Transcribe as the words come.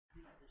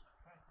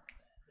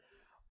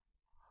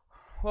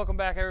Welcome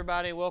back,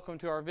 everybody. Welcome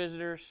to our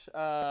visitors.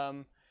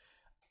 For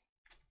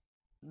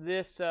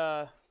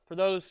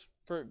those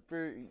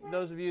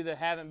of you that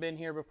haven't been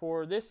here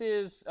before, this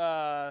is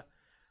the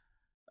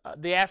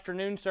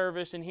afternoon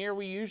service, and here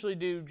we usually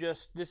do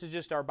this is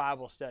just our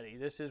Bible study.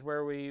 This is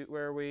where I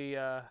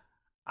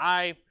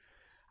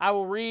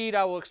will read,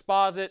 I will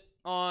exposit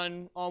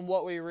on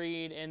what we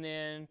read, and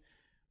then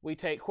we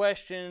take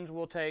questions.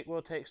 We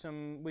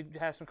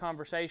have some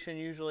conversation,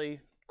 usually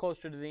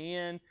closer to the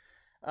end.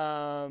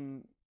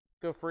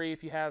 Feel free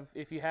if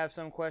you have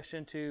some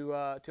question to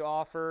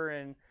offer,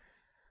 and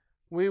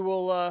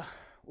we'll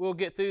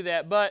get through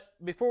that. But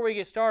before we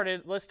get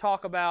started, let's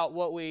talk about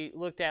what we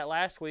looked at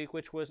last week,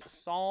 which was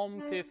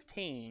Psalm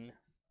 15.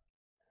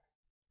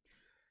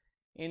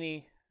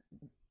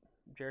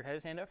 Jared had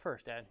his hand up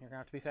first, Dad. You're gonna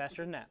have to be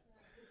faster than that.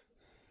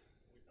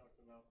 We talked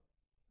about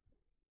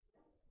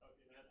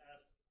you had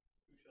asked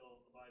who shall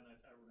abide in thy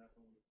tabernacle,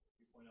 and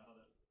we point out how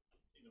that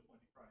pointed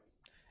to Christ.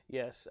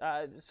 Yes,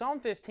 Psalm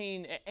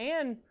 15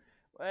 and,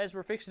 as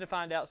we're fixing to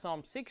find out,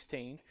 Psalm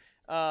 16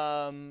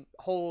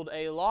 hold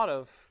a lot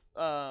of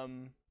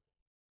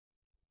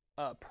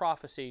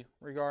prophecy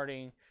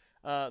regarding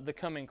the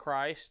coming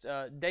Christ.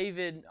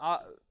 David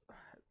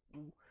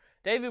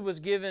was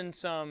given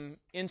some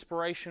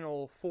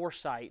inspirational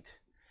foresight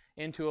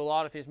into a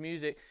lot of his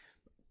music,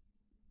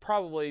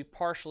 probably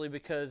partially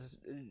because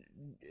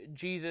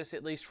Jesus,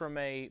 at least from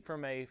a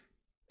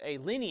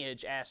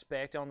lineage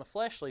aspect on the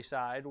fleshly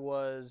side,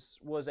 was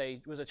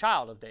a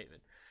child of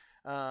David,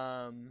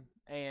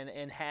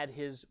 and had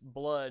his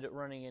blood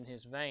running in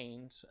his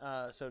veins,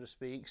 so to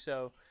speak.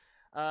 So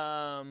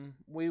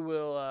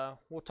we'll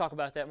talk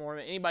about that more.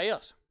 Anybody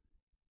else?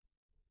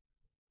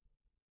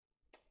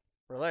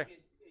 Really?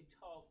 It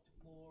talked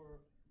more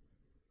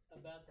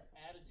about the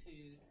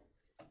attitude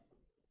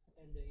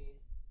and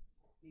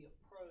the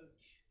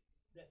approach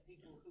that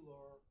people who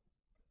are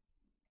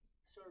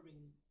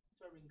serving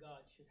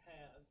God should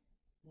have,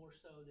 more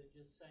so than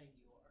just saying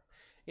you are.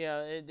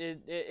 Yeah,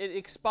 it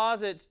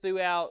exposits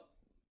throughout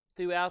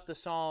the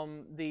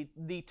psalm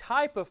the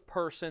type of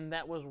person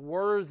that was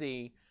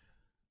worthy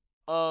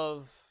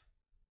of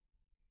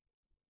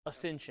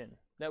ascension,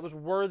 that was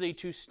worthy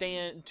to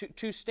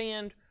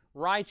stand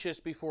righteous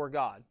before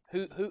God.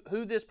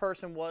 Who this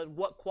person was,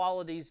 what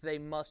qualities they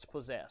must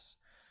possess,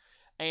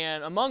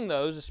 and among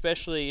those,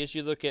 especially as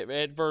you look at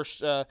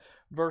verse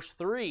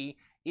 3.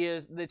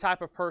 Is the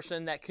type of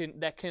person that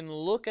can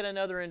look at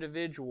another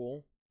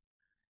individual,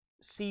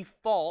 see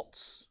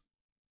faults,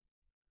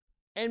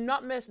 and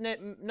not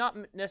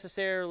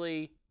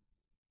necessarily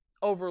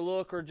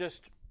overlook or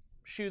just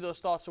shoo those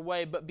thoughts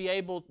away, but be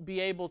able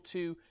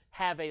to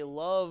have a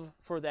love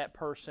for that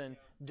person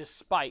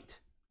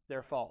despite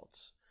their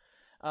faults.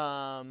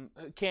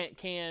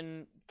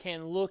 Can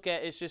look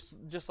at, it's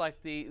just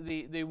like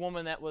the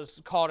woman that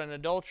was caught in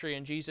adultery,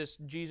 and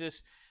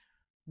Jesus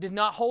did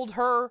not hold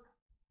her.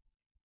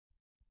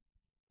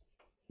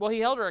 Well, he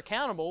held her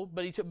accountable,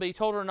 but he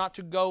told her not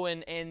to go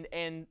and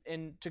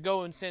to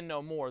go and sin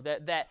no more.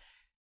 That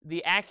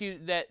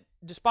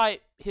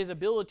despite his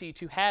ability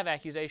to have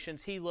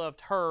accusations, he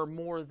loved her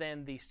more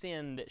than the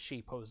sin that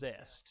she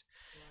possessed,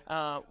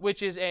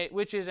 which is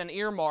an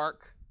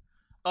earmark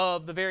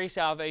of the very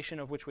salvation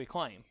of which we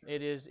claim.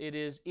 It is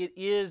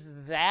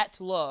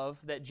that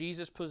love that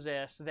Jesus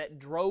possessed that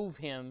drove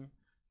him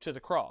to the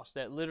cross.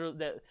 That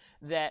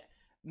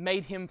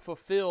made him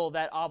fulfill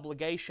that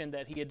obligation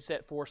that he had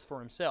set forth for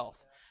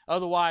himself.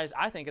 Otherwise,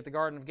 I think at the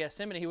Garden of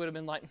Gethsemane, he would have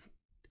been like,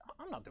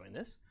 I'm not doing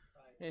this.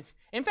 Right.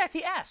 In fact,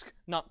 he asked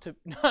not to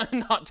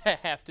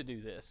have to do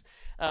this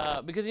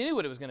because he knew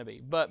what it was going to be.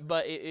 But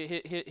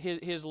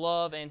his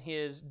love and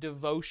his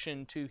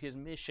devotion to his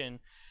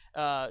mission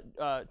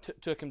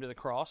took him to the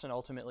cross, and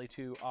ultimately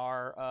to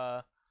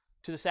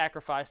the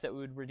sacrifice that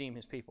would redeem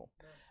his people.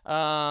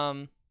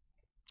 And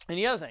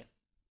the other thing.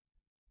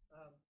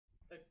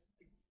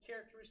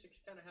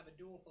 Characteristics kind of have a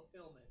dual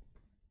fulfillment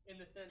in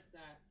the sense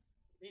that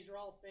these are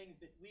all things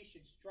that we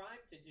should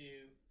strive to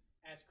do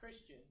as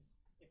Christians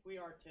if we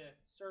are to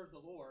serve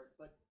the Lord.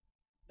 But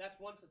that's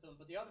one fulfillment.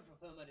 But the other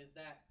fulfillment is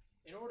that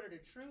in order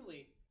to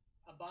truly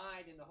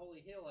abide in the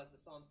holy hill, as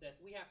the psalm says,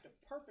 we have to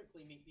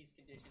perfectly meet these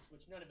conditions,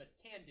 which none of us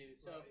can do.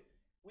 So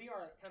we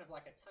are kind of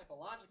like a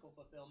typological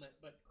fulfillment,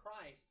 but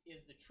Christ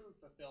is the true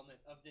fulfillment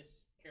of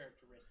this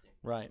characteristic.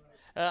 Right.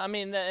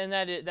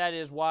 That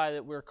is why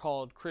that we're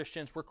called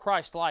Christians. We're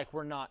Christ-like.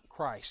 We're not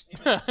Christ.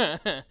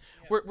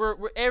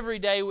 We're every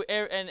day,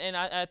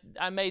 and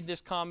I made this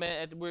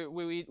comment.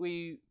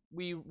 We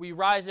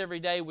rise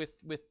every day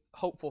with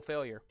hopeful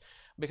failure,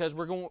 because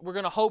we're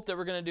going to hope that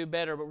we're going to do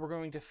better, but we're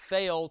going to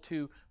fail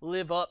to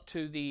live up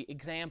to the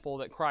example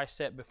that Christ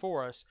set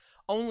before us,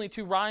 only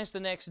to rise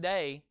the next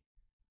day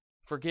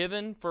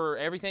forgiven for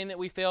everything that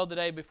we failed the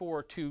day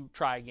before, to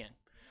try again.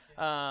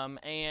 That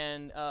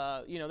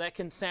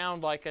can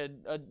sound like a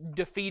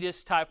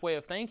defeatist type way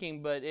of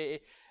thinking, but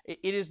it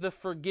is the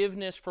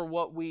forgiveness for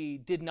what we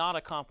did not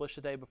accomplish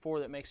the day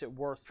before that makes it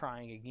worth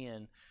trying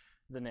again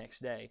the next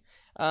day.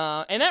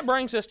 And that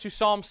brings us to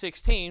Psalm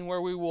 16,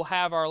 where we will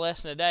have our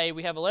lesson today.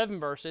 We have 11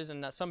 verses,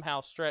 and that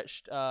somehow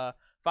stretched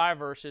 5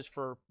 verses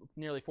for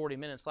nearly 40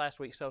 minutes last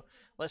week. So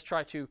let's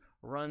try to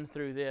run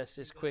through this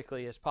as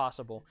quickly as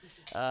possible.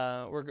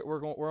 We're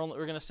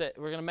going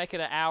to make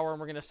it an hour, and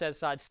we're going to set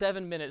aside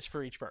 7 minutes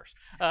for each verse.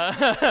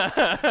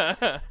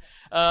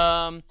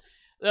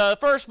 The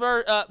first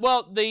verse,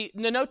 the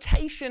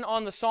notation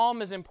on the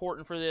psalm is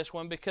important for this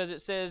one because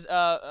it says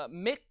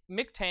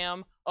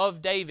Michtam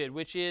of David,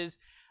 which is,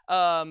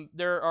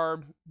 there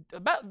are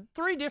about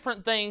 3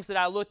 different things that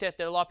I looked at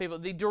that a lot of people,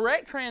 the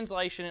direct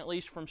translation, at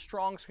least from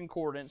Strong's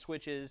Concordance,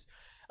 which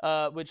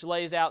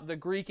lays out the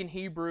Greek and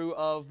Hebrew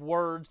of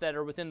words that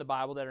are within the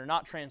Bible that are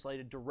not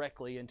translated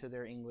directly into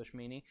their English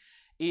meaning,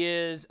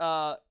 is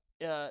a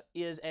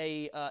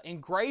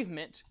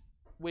engravement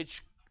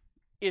which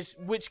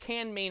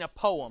can mean a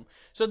poem.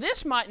 So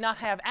this might not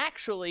have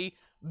actually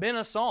been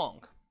a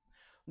song.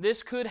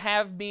 This could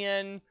have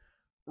been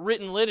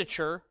written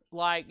literature,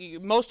 like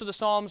most of the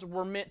Psalms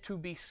were meant to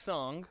be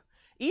sung.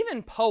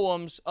 Even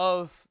poems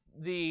of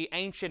the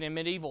ancient and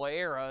medieval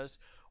eras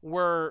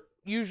were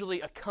usually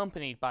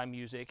accompanied by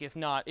music, if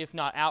not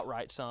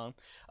outright sung.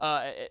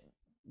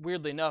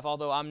 Weirdly enough,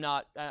 although I'm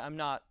not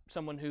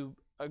someone who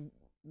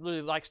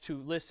really likes to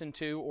listen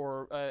to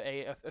or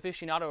a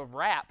aficionado of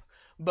rap,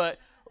 but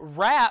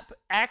rap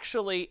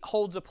actually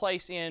holds a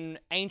place in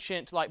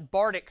ancient, like,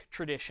 bardic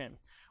tradition,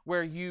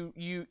 where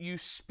you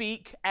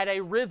speak at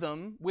a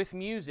rhythm with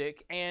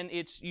music, and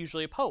it's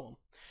usually a poem.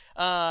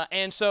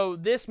 And so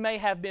this may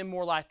have been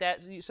more like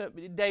that. So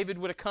David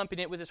would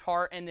accompany it with his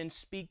heart and then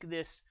speak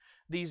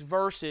these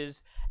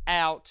verses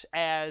out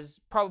as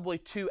probably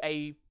to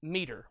a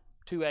meter,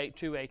 to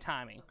a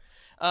timing.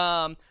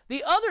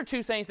 The other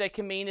 2 things that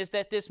can mean is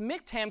that this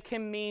Michtam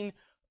can mean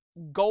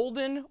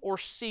golden or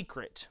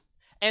secret.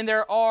 And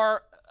there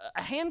are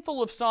a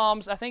handful of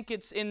Psalms, I think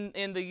it's in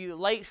the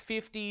late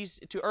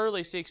 50s to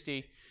early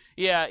 60s,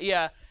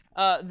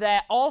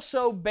 that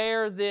also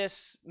bear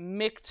this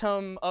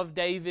Michtam of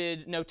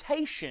David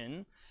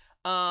notation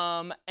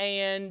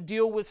and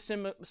deal with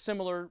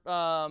similar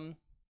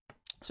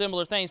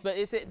things. But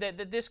it's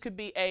that this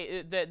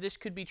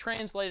could be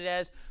translated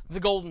as the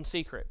golden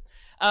secret.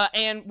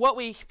 And what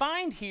we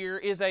find here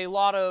is a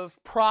lot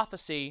of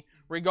prophecy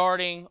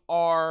regarding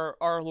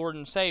our Lord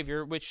and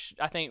Savior, which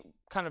I think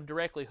kind of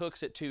directly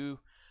hooks it to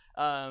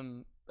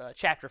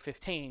chapter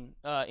 15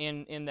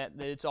 in that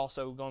it's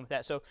also going with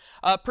that. So,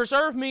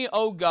 preserve me,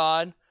 O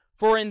God,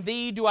 for in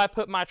Thee do I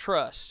put my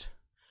trust.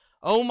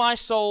 O my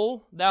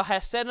soul, Thou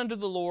hast said unto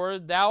the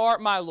Lord, Thou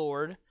art my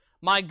Lord.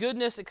 My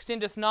goodness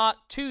extendeth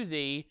not to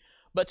Thee,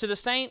 but to the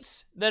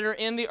saints that are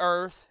in the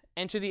earth,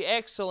 and to the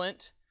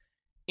excellent,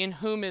 in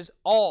whom is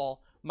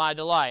all my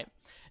delight.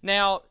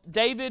 Now,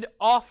 David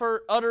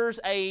utters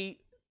a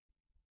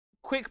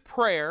quick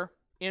prayer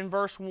in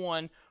verse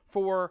 1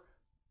 for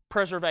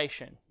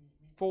preservation,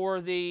 for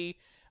the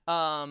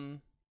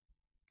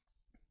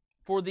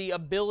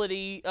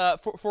ability,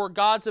 for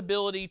God's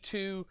ability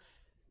to,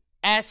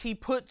 as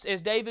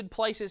David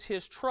places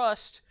his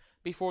trust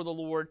before the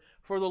Lord,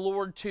 for the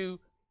Lord to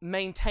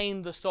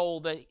maintain the soul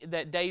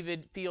that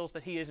David feels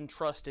that he is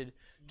entrusted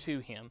to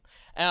him,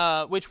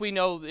 which we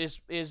know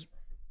is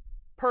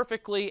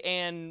perfectly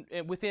and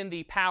within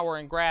the power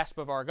and grasp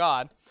of our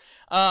God.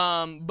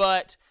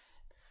 But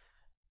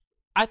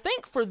I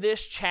think for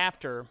this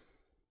chapter,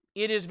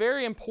 it is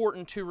very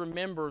important to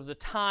remember the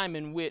time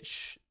in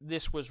which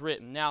this was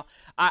written. Now,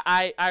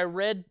 I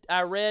read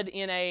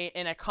in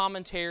a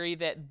commentary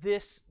that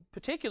this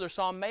particular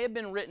psalm may have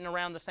been written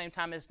around the same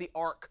time as the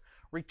ark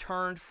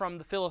returned from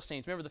the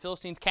Philistines. Remember, the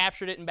Philistines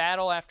captured it in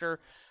battle after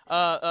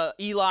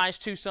Eli's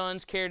 2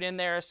 sons carried in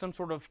there as some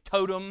sort of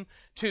totem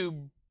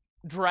to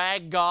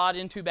drag God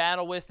into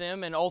battle with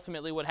them, and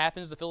ultimately what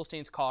happens, the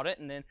Philistines caught it,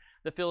 and then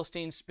the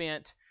Philistines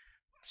spent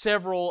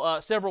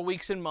several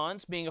weeks and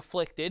months being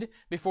afflicted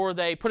before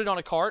they put it on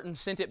a cart and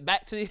sent it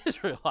back to the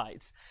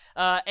Israelites.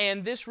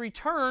 And this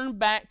return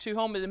back to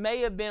home, it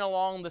may have been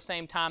along the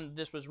same time that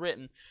this was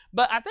written.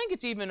 But I think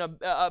it's even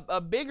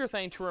a bigger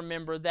thing to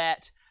remember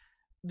that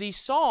the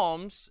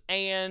Psalms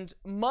and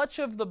much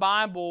of the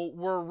Bible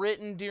were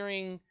written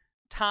during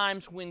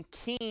times when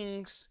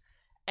kings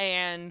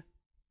and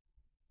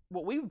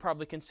what we would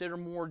probably consider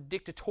more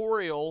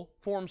dictatorial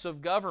forms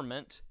of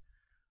government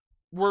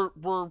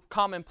were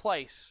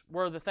commonplace,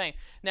 were the thing.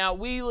 Now,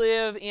 we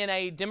live in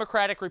a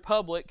democratic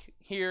republic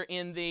here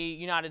in the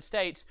United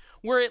States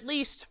where, at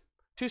least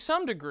to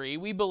some degree,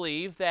 we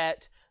believe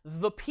that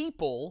the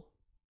people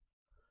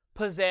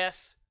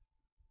possess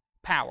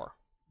power.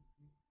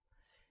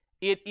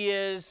 It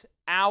is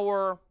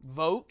our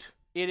vote,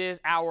 it is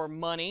our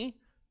money,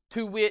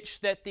 to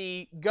which that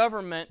the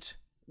government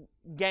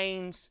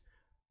gains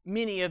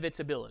many of its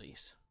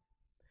abilities.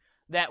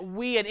 That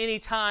we at any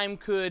time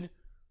could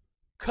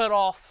cut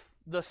off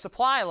the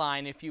supply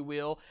line, if you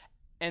will,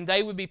 and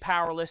they would be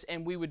powerless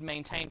and we would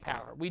maintain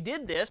power. We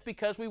did this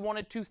because we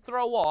wanted to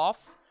throw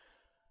off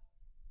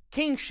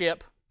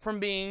kingship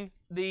from being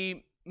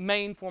the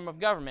main form of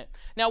government.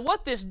 Now,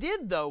 what this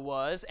did, though,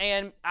 was,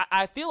 and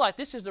I feel like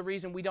this is the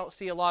reason we don't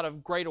see a lot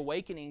of Great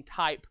Awakening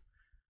type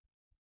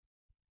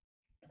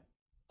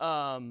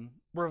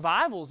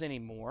revivals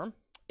anymore,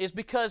 is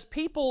because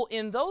people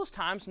in those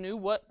times knew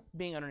what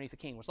being underneath a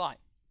king was like.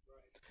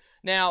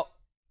 Now,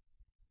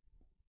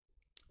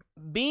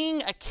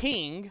 being a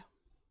king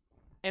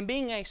and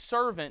being a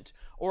servant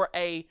or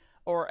in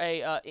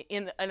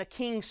a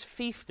king's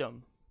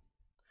fiefdom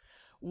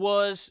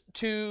was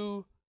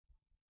to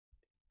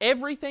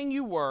everything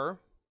you were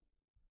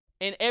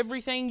and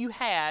everything you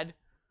had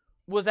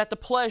was at the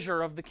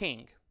pleasure of the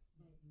king.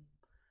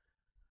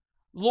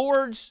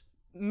 Lords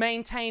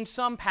maintained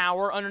some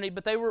power underneath,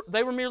 but they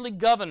were merely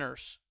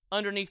governors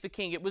underneath the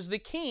king. It was the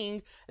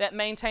king that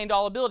maintained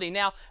all ability.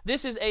 Now,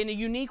 this is a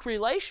unique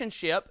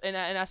relationship, and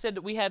I said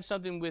that we have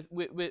something with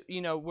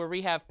where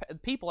we have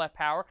people have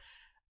power.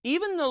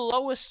 Even the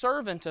lowest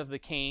servant of the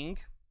king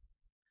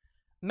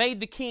made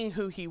the king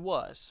who he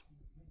was.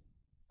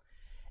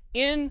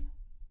 In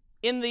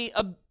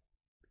the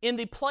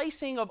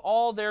placing of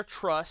all their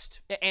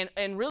trust,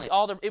 and really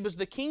it was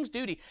the king's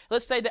duty.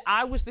 Let's say that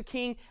I was the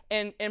king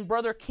and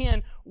Brother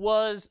Ken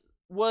was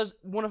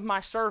one of my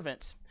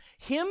servants.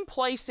 Him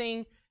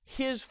placing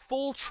his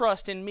full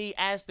trust in me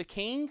as the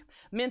king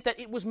meant that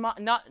it was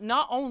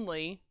not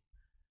only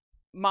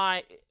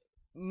my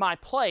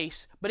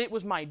place, but it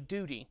was my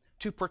duty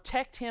to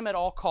protect him at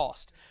all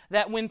cost.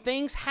 That when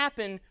things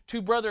happened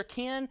to Brother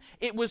Ken,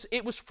 it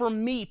was for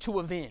me to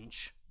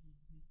avenge.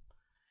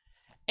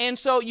 And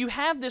so you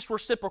have this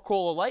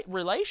reciprocal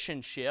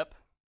relationship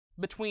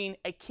between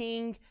a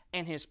king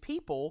and his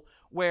people,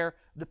 where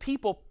the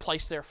people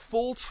place their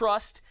full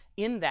trust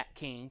in that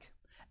king,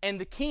 and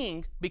the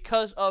king,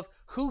 because of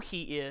who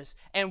he is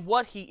and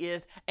what he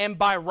is, and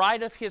by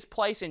right of his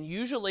place, and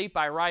usually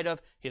by right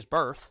of his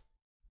birth,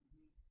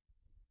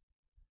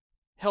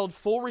 held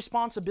full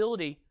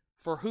responsibility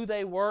for who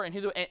they were and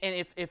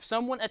if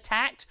someone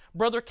attacked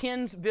Brother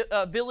Ken's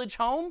village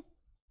home,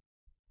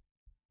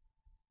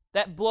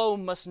 that blow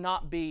must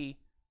not be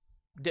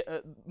go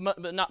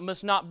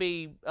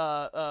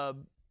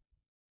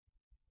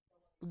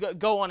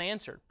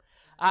unanswered.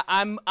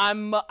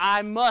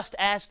 I must,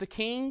 as the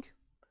king,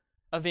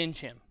 avenge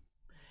him.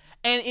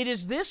 And it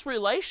is this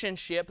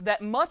relationship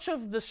that much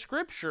of the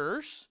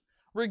Scriptures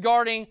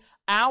regarding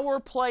our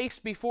place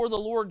before the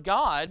Lord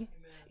God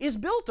is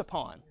built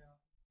upon.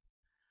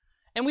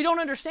 And we don't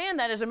understand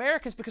that as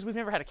Americans because we've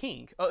never had a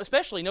king,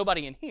 especially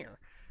nobody in here.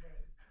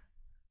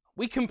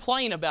 We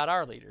complain about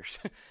our leaders.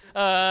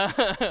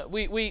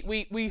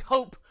 We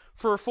hope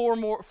for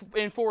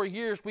 4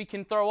 years we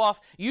can throw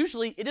off.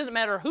 Usually, it doesn't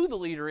matter who the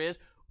leader is,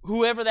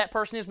 whoever that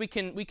person is, we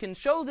can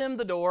show them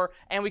the door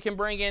and we can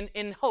bring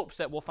in hopes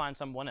that we'll find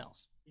someone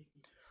else.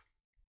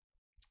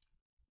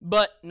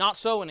 But not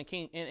so in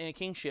a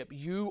kingship.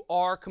 You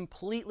are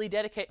completely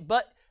dedicated.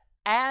 But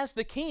as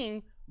the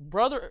king,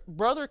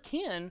 Brother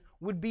Ken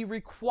would be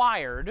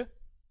required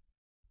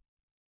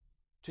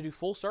to do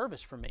full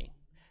service for me.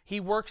 He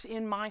works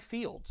in my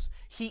fields.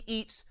 He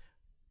eats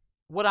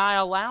what I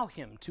allow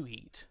him to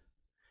eat.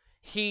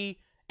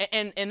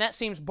 And that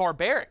seems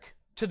barbaric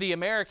to the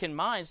American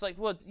mind. It's like,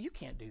 well, you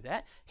can't do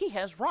that. He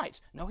has rights.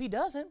 No, he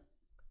doesn't.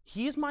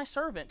 He is my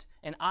servant,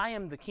 and I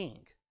am the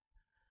king.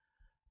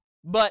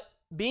 But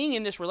being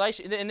in this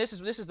relation, and this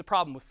is the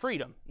problem with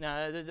freedom.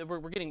 Now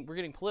we're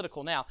getting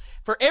political now.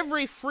 For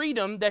every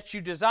freedom that you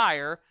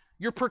desire,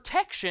 your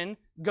protection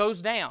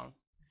goes down.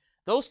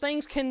 Those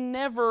things can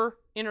never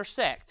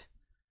intersect.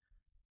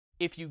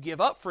 If you give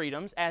up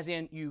freedoms, as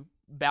in you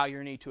bow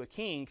your knee to a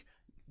king,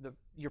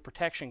 your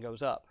protection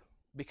goes up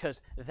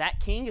because that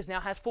king now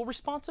has full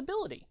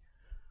responsibility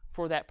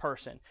for that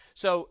person.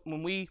 So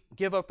when we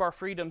give up our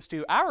freedoms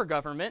to our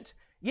government,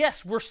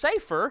 yes, we're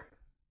safer,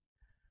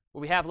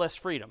 but we have less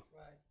freedom.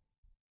 Right.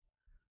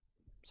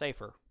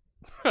 Safer.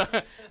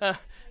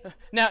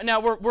 Now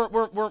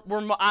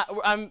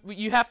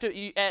you have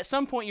to at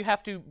some point you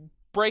have to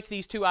break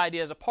these two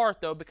ideas apart,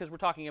 though, because we're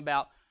talking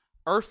about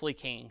earthly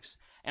kings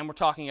and we're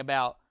talking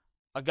about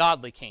a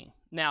godly king.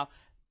 Now,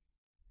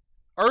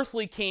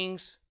 earthly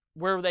kings,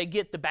 where they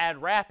get the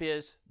bad rap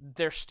is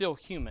they're still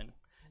human.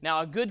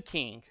 Now, a good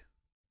king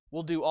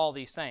will do all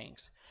these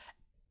things.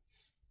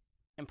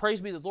 And praise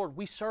be the Lord,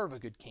 we serve a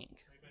good king.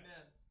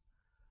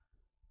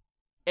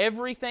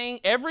 Amen.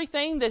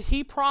 Everything that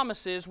he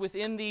promises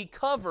within the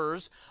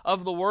covers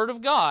of the Word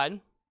of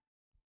God,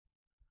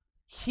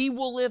 he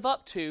will live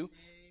up to.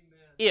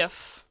 Amen.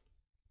 If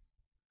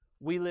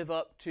we live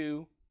up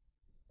to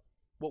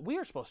what we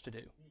are supposed to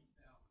do.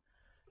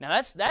 Now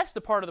that's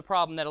the part of the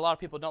problem that a lot of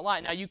people don't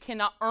like. Now you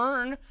cannot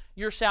earn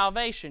your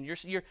salvation.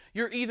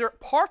 You're either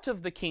part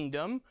of the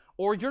kingdom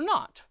or you're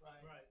not.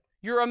 Right.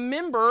 You're a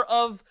member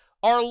of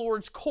our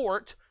Lord's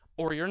court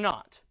or you're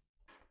not.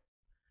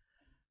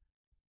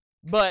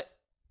 But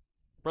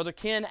Brother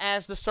Ken,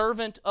 as the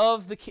servant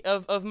of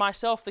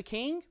myself, the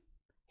king,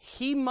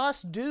 he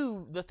must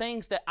do the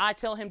things that I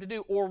tell him to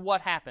do, or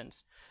what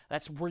happens?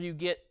 That's where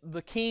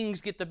the kings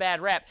get the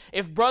bad rap.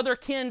 If Brother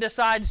Ken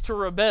decides to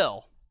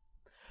rebel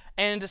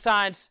and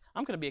decides,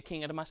 I'm going to be a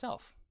king unto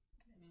myself.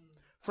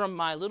 From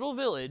my little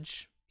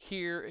village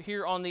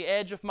here on the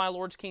edge of my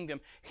Lord's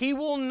kingdom, he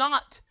will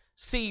not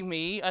see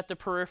me at the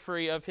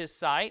periphery of his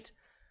sight.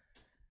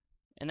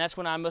 And that's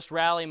when I must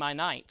rally my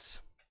knights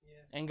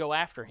and go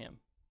after him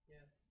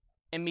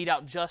and mete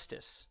out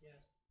justice.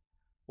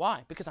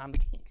 Why? Because I'm the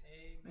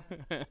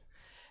king.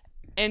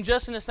 And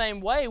just in the same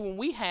way, when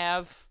we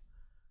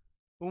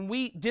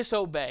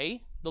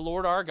disobey the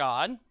Lord our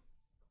God,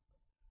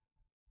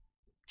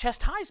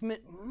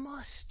 chastisement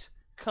must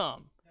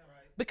come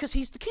because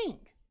he's the king.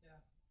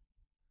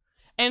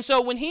 And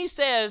so when he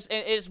says,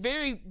 and it's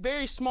very,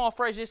 very small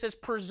phrase, it says,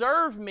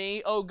 preserve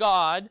me, O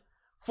God,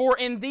 for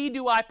in thee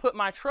do I put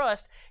my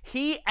trust.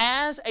 He,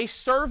 as a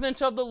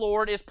servant of the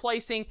Lord, is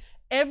placing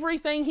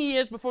everything he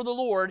is before the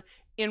Lord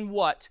in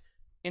what?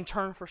 In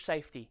turn for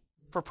safety,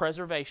 for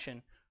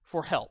preservation,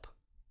 for help.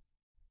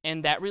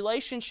 And that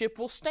relationship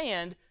will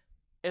stand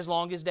as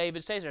long as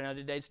David stays there. Now,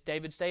 did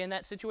David stay in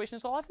that situation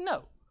his whole life? No.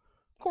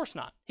 Of course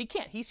not. He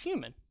can't. He's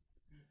human.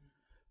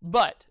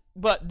 But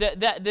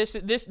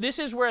this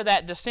is where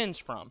that descends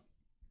from.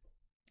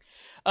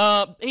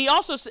 He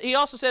also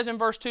says in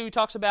verse 2, he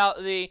talks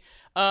about the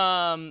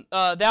thou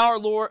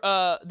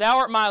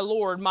art my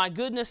Lord, my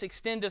goodness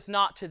extendeth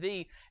not to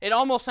thee. It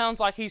almost sounds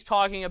like he's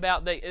talking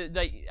about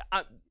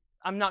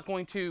I'm not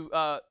going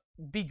to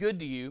be good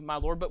to you, my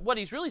Lord. But what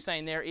he's really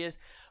saying there is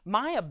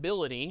my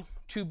ability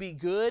to be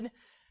good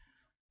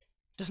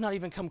does not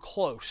even come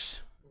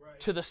close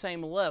to the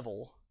same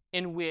level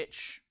in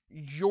which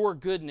your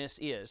goodness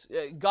is.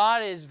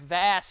 God is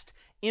vast,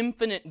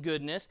 infinite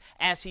goodness,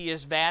 as he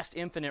is vast,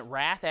 infinite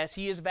wrath, as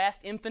he is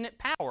vast, infinite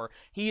power.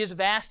 He is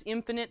vast,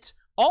 infinite,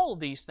 all of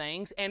these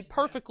things, and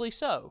perfectly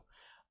so.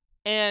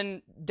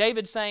 And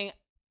David's saying,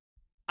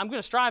 I'm going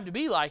to strive to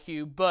be like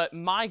you, but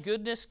my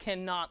goodness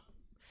cannot,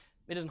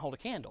 it doesn't hold a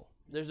candle.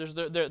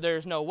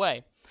 There's no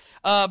way.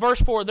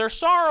 Verse 4, their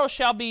sorrow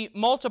shall be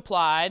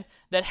multiplied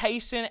that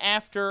hasten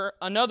after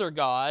another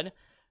God.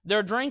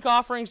 Their drink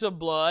offerings of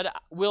blood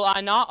will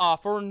I not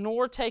offer,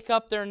 nor take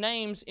up their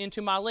names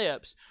into my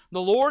lips. The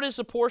Lord is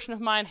the portion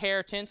of my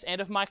inheritance and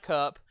of my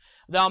cup.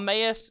 Thou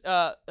maintainest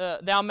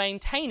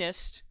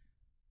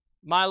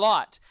my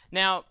lot.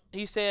 Now,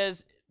 he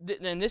says,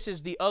 and this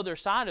is the other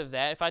side of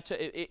that.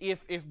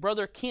 If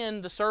Brother Ken,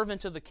 the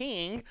servant of the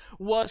king,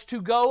 was to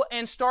go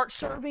and start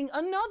serving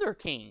another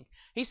king,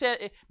 he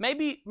said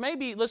maybe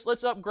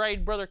let's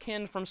upgrade Brother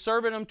Ken from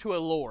serving him to a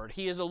lord.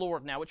 He is a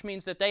lord now, which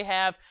means that they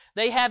have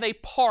a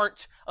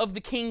part of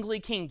the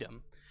kingly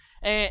kingdom.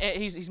 And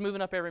he's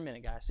moving up every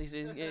minute, guys.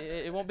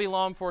 It won't be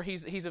long before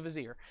he's a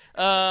vizier.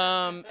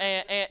 And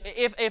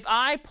if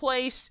I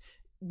place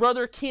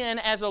Brother Ken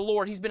as a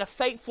lord, he's been a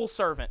faithful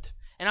servant.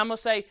 And I'm going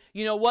to say,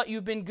 you know what,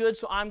 you've been good,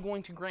 so I'm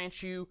going to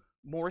grant you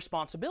more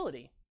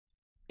responsibility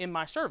in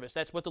my service.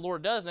 That's what the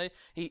Lord does. And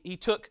he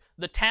took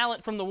the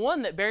talent from the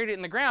one that buried it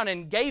in the ground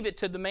and gave it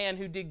to the man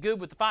who did good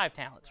with the 5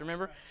 talents,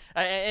 remember?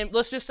 And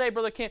let's just say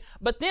Brother Ken.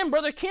 But then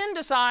Brother Ken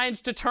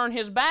decides to turn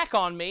his back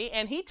on me,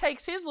 and he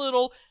takes his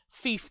little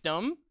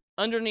fiefdom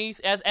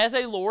underneath, as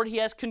a lord. He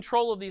has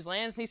control of these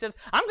lands, and he says,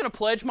 I'm going to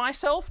pledge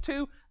myself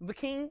to the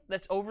king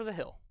that's over the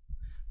hill,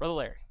 Brother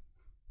Larry.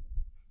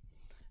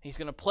 He's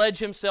going to pledge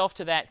himself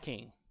to that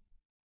king.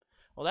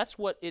 Well, that's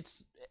what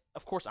it's...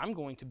 Of course, I'm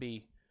going to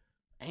be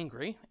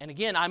angry. And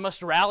again, I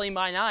must rally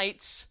my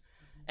knights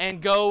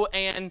and go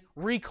and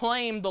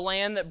reclaim the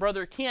land that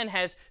Brother Ken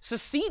has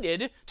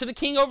seceded to the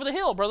king over the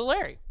hill, Brother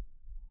Larry.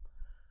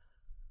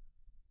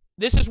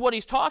 This is what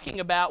he's talking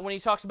about when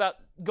he talks about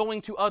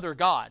going to other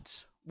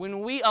gods.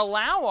 When we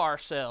allow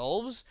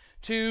ourselves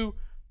to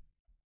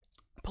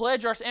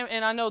pledge ourselves...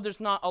 And I know there's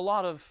not a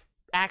lot of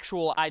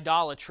actual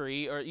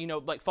idolatry, or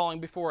like falling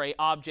before an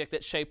object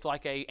that's shaped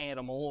like an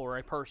animal or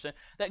a person,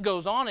 that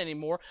goes on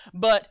anymore.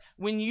 But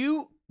when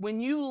you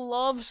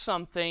love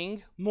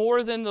something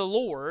more than the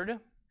Lord,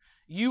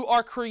 you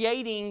are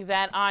creating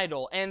that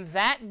idol, and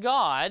that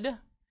God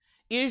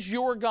is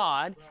your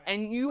God,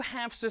 and you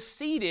have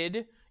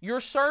seceded your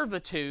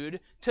servitude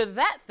to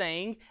that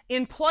thing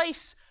in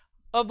place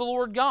of the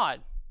Lord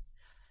God.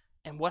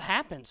 And what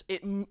happens?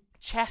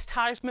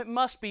 Chastisement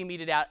must be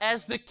meted out.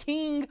 As the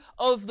King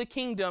of the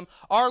kingdom,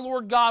 our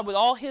Lord God, with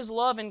all His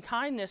love and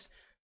kindness,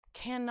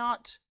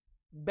 cannot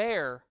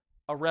bear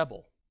a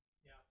rebel.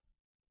 Yeah.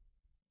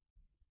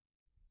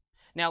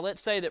 Now, let's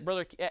say that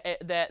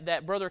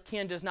Brother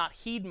Ken does not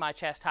heed my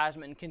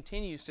chastisement and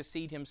continues to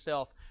cede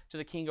himself to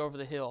the king over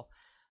the hill.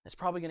 It's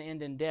probably going to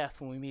end in death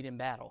when we meet in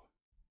battle.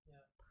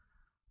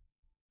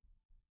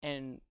 Yeah.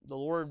 And the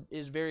Lord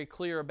is very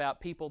clear about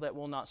people that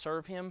will not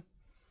serve Him.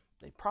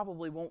 They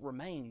probably won't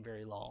remain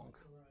very long.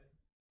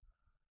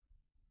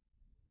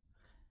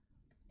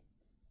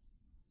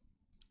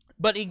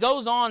 But he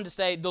goes on to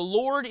say, the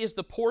Lord is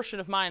the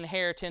portion of my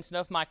inheritance and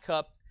of my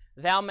cup.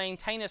 Thou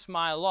maintainest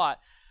my lot.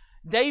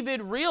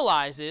 David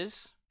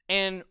realizes,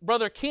 and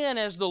Brother Ken,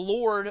 as the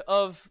Lord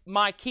of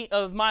my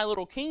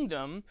little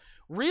kingdom,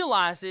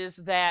 realizes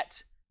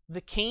that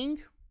the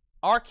King,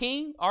 our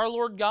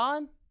Lord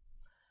God,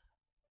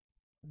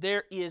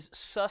 there is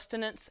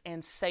sustenance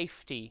and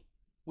safety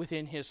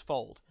within His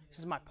fold. This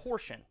is my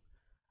portion.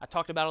 I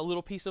talked about a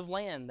little piece of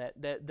land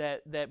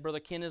that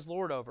Brother Ken is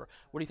Lord over.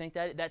 What do you think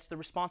that's the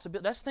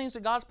responsibility? That's things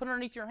that God's put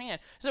underneath your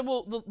hand. He said,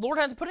 well, the Lord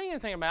hasn't put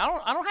anything in my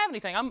hand. I don't have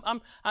anything.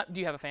 Do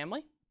you have a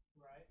family?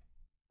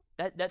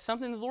 Right. That's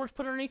something the Lord's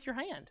put underneath your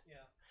hand. Yeah.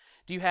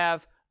 Do you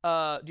have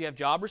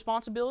job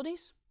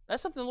responsibilities?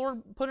 That's something the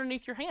Lord put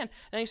underneath your hand.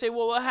 And you say,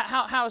 well,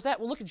 how is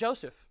that? Well, look at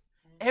Joseph.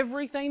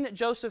 Everything that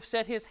Joseph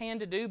set his hand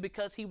to do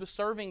because he was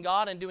serving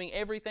God and doing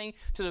everything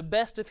to the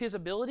best of his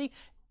ability,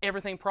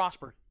 everything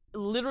prospered.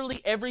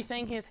 Literally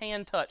everything his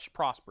hand touched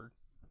prospered.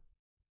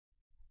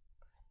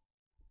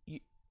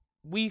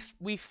 We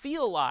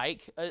feel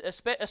like,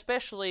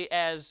 especially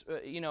as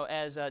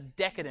as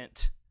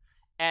decadent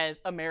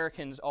as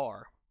Americans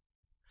are,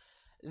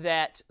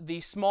 that the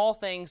small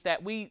things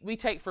that we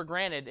take for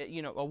granted,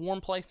 a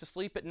warm place to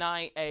sleep at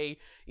night, a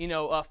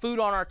food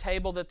on our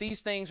table, that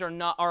these things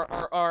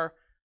are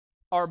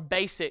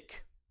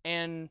basic,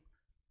 and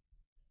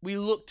we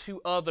look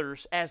to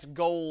others as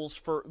goals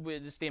for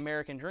it's the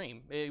American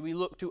dream. We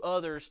look to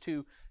others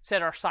to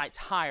set our sights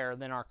higher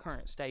than our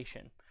current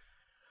station.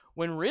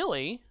 When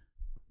really,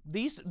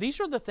 these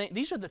are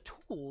the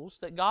tools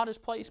that God has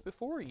placed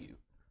before you,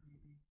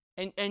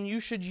 and you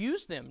should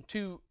use them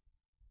to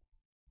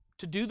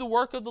do the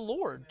work of the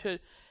Lord.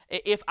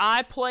 If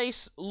I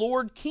place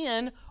Lord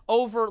Ken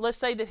over, let's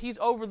say that he's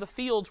over the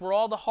fields where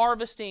all the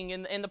harvesting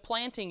and the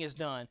planting is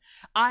done,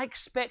 I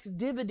expect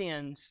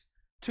dividends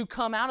to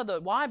come out of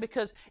the... Why?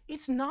 Because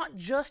it's not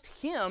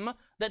just him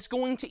that's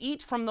going to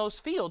eat from those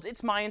fields.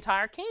 It's my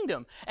entire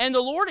kingdom. And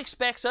the Lord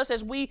expects us,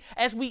 as we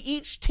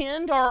each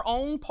tend our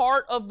own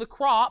part of the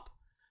crop,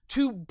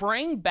 to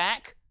bring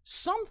back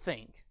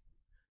something.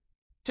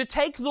 To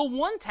take the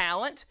 1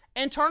 talent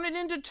and turn it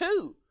into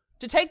 2.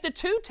 To take the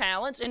 2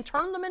 talents and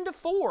turn them into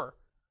 4.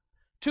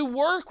 To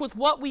work with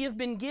what we have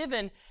been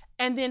given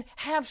and then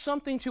have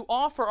something to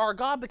offer our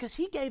God, because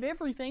He gave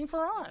everything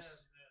for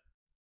us.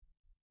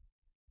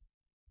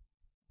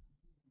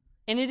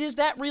 And it is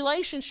that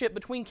relationship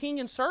between king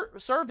and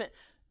servant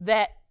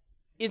that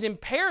is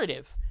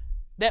imperative,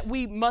 that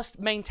we must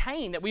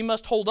maintain, that we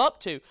must hold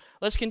up to.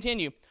 Let's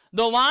continue.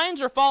 The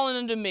lines are fallen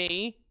unto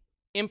me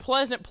in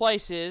pleasant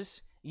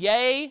places,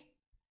 yea,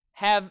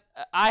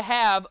 I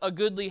have a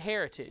goodly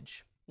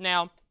heritage.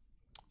 Now,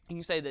 you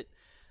can say that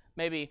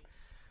maybe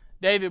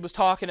David was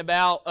talking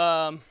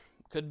about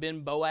could have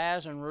been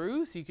Boaz and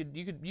Ruth. You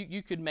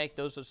could make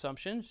those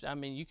assumptions. I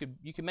mean, you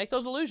could make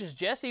those allusions.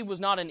 Jesse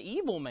was not an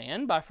evil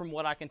man, from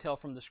what I can tell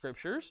from the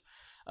Scriptures.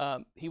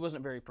 He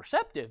wasn't a very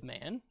perceptive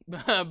man,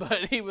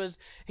 but he was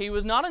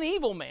not an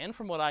evil man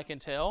from what I can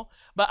tell.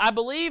 But I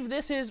believe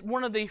this is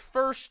one of the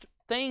first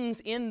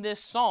things in this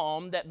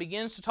psalm that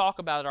begins to talk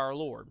about our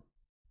Lord.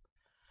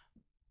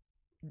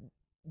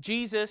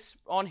 Jesus,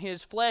 on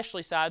His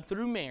fleshly side,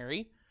 through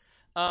Mary,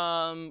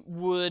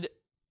 would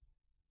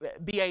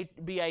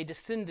be a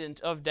descendant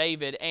of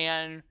David,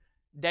 and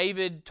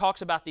David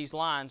talks about these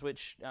lines,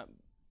 which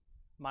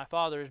my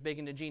father is big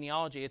into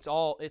genealogy. It's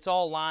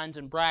all lines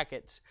and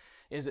brackets,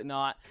 is it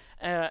not?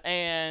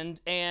 And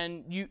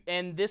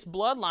this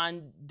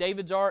bloodline,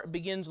 David's art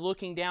begins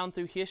looking down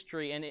through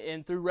history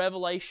and through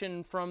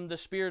revelation from the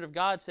Spirit of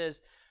God, says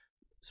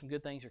some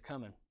good things are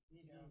coming.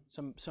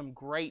 Some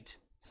great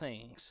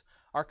things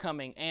are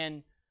coming,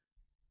 and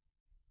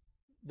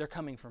they're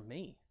coming from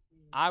me.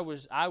 I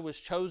was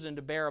chosen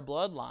to bear a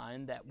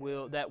bloodline that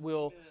will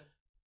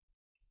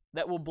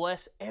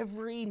bless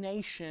every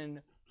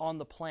nation on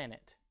the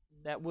planet.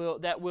 That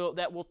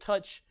will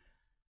touch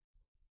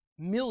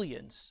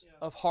millions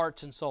of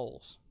hearts and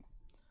souls.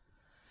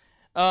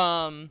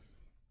 I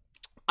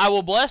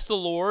will bless the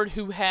Lord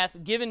who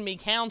hath given me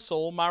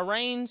counsel. My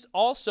reins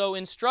also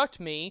instruct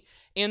me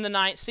in the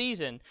night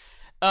season.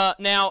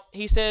 Now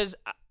he says,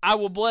 I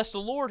will bless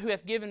the Lord who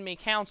hath given me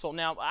counsel.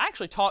 Now, I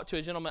actually talked to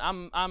a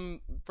gentleman. I'm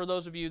for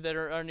those of you that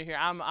are new here,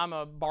 I'm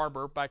a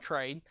barber by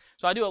trade,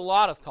 so I do a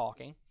lot of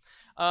talking.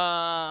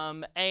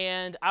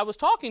 And I was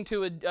talking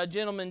to a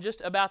gentleman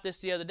just about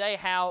this the other day,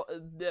 how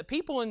the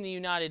people in the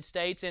United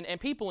States and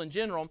people in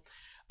general,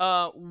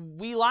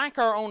 we like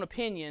our own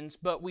opinions,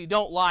 but we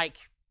don't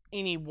like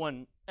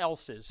anyone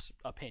else's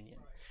opinion.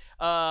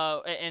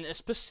 And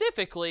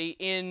specifically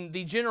in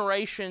the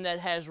generation that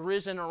has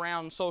risen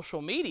around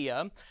social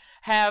media,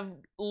 have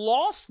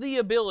lost the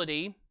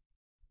ability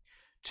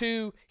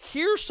to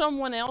hear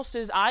someone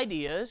else's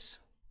ideas,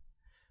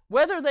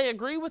 whether they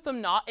agree with them or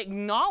not,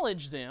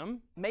 acknowledge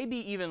them, maybe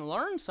even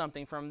learn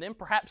something from them,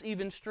 perhaps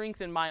even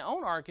strengthen my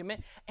own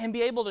argument, and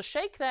be able to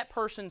shake that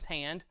person's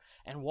hand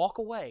and walk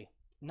away,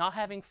 not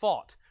having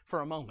fought for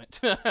a moment.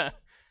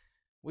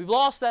 We've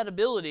lost that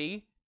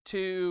ability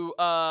to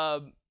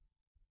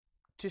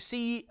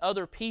see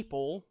other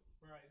people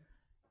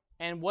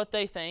and what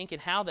they think and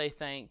how they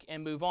think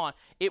and move on.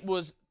 It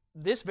was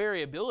this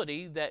very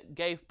ability that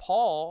gave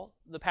Paul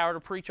the power to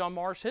preach on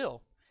Mars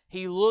Hill.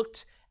 He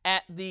looked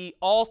at the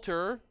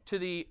altar to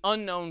the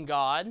unknown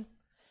God,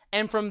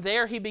 and from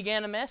there he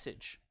began a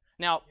message.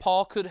 Now,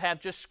 Paul could have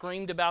just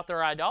screamed about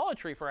their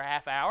idolatry for a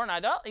half hour, and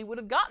I doubt he would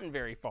have gotten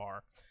very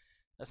far.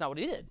 That's not what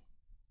he did.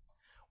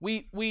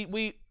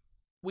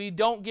 We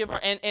don't give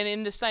our, and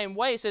in the same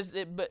way, it says,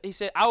 but he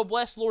said, I will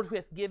bless the Lord who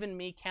hath given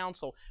me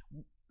counsel.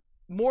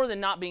 More than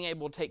not being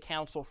able to take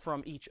counsel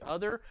from each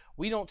other,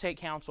 we don't take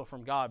counsel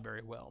from God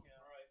very well.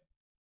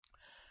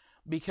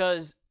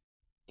 Because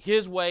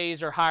His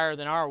ways are higher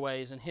than our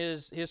ways, and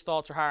His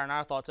thoughts are higher than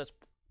our thoughts. That's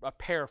a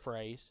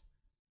paraphrase.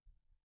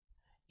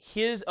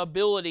 His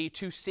ability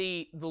to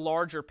see the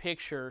larger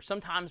picture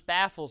sometimes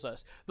baffles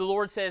us. The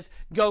Lord says,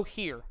 go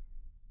here.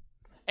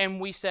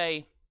 And we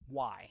say,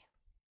 why?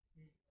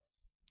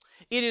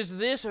 It is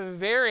this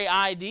very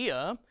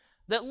idea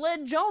that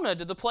led Jonah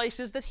to the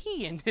places that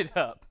he ended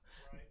up.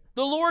 Right.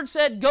 The Lord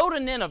said, go to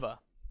Nineveh,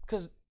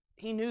 because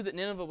He knew that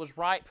Nineveh was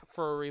ripe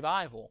for a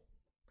revival.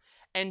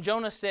 And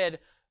Jonah said,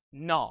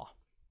 nah.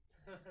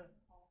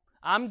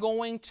 I'm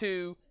going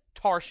to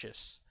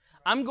Tarshish.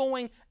 I'm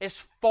going as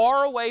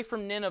far away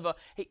from Nineveh.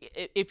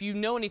 If you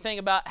know anything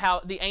about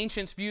how the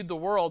ancients viewed the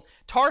world,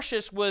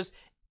 Tarshish was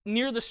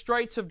near the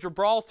Straits of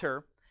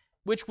Gibraltar,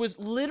 which was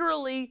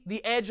literally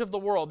the edge of the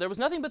world. There was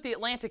nothing but the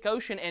Atlantic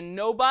Ocean, and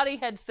nobody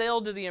had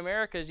sailed to the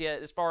Americas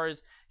yet, as far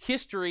as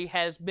history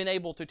has been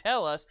able to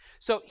tell us.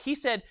 So he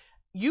said,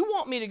 you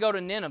want me to go to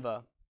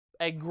Nineveh,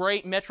 a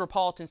great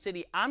metropolitan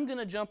city? I'm going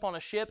to jump on a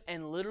ship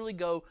and literally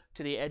go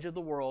to the edge of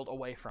the world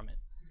away from it.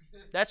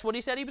 That's what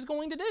he said he was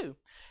going to do.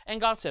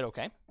 And God said,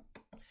 okay.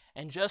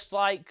 And just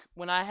like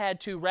when I had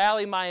to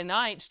rally my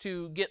knights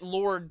to get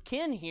Lord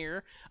Ken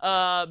here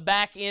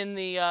back in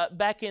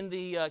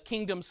the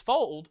kingdom's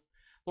fold,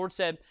 Lord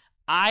said,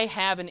 I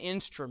have an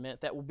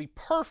instrument that will be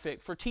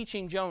perfect for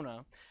teaching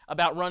Jonah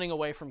about running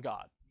away from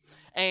God.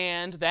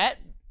 And that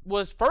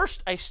was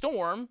first a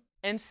storm,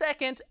 and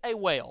second, a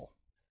whale.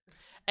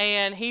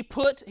 And He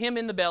put him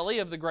in the belly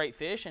of the great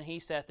fish, and he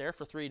sat there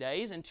for 3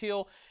 days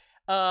until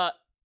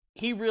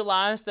he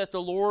realized that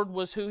the Lord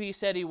was who He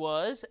said He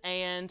was.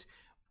 And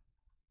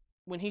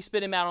when He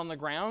spit him out on the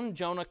ground,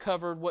 Jonah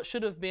covered what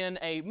should have been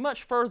a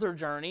much further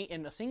journey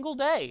in a single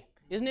day.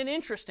 Isn't it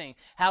interesting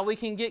how we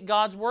can get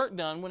God's work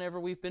done whenever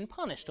we've been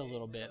punished a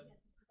little bit?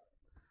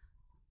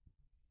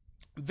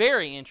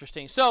 Very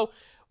interesting. So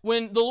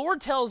when the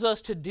Lord tells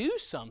us to do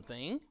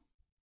something,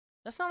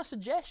 that's not a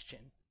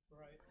suggestion.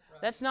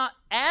 Right. That's not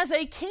as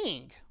a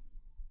king.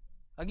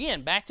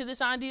 Again, back to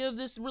this idea of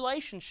this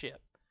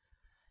relationship.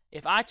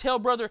 If I tell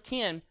Brother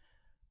Ken,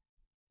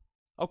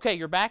 okay,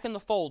 you're back in the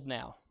fold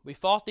now. We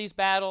fought these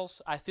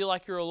battles. I feel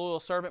like you're a loyal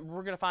servant, but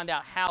we're going to find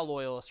out how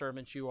loyal a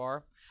servant you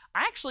are.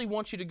 I actually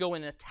want you to go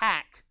and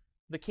attack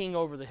the king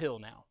over the hill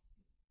now.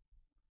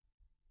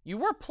 You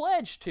were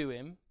pledged to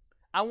him.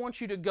 I want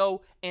you to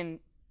go and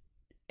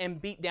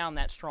beat down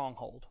that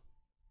stronghold.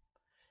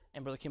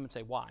 And Brother Kim would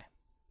say, why?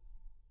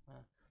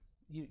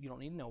 You don't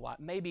need to know why.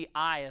 Maybe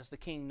I, as the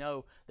king,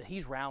 know that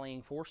he's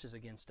rallying forces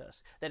against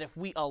us. That if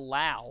we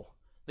allow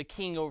the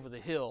king over the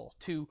hill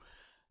to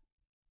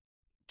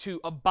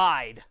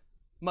abide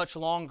much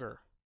longer,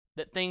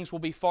 that things will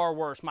be far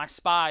worse. My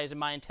spies and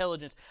my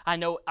intelligence, I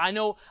know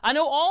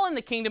all in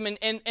the kingdom,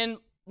 and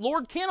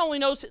Lord Ken only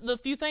knows the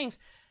few things.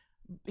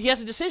 He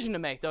has a decision to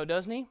make, though,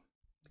 doesn't he?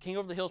 The king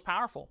over the hill is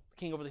powerful. The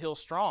king over the hill is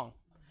strong.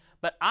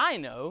 But I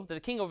know that the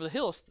king over the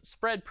hill is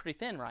spread pretty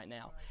thin right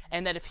now,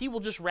 and that if he will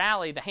just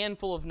rally the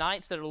handful of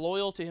knights that are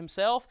loyal to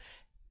himself,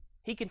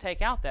 he can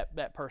take out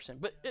that person.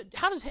 But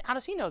how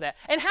does he know that?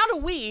 And how do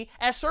we,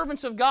 as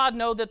servants of God,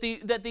 know that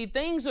the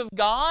things of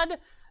God,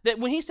 that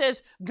when He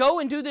says, go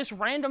and do this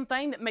random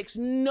thing that makes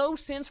no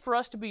sense for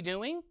us to be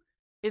doing,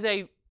 is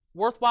a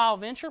worthwhile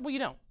venture? Well, you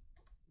don't.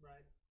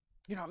 Right.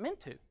 You're not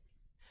meant to.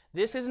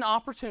 This is an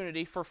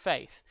opportunity for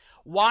faith.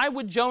 Why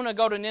would Jonah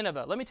go to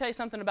Nineveh? Let me tell you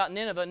something about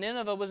Nineveh.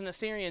 Nineveh was an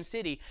Assyrian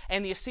city,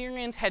 and the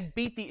Assyrians had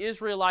beat the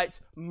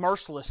Israelites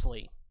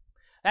mercilessly.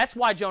 That's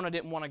why Jonah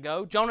didn't want to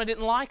go. Jonah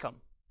didn't like them.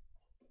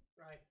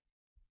 Right.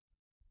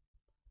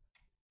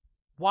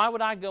 Why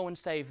would I go and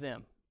save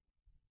them?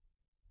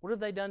 What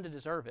have they done to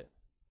deserve it?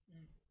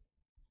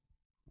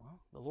 Well,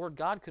 the Lord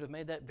God could have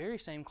made that very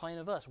same claim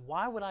of us.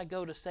 Why would I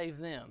go to save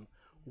them?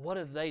 What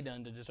have they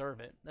done to deserve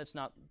it? That's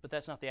not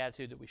the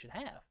attitude that we should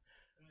have.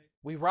 Right.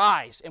 We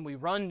rise and we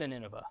run to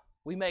Nineveh.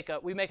 We make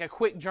a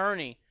quick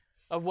journey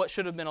of what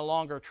should have been a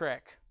longer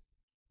trek.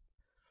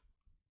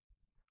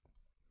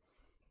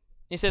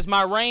 He says,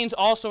 my reins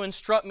also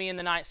instruct me in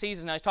the night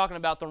season. Now he's talking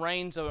about the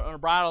reins on a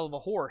bridle of a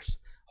horse.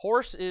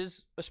 Horse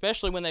is,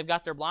 especially when they've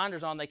got their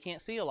blinders on, they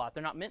can't see a lot.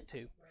 They're not meant to.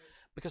 Right.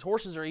 Because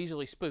horses are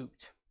easily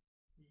spooked.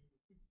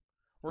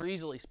 We're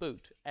easily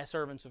spooked as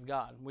servants of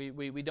God.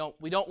 We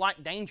don't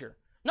like danger.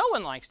 No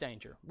one likes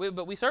danger,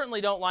 but we certainly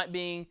don't like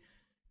being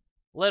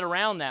led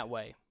around that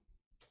way.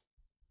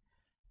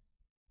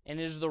 And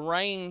it is the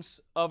reins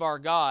of our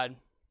God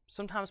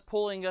sometimes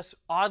pulling us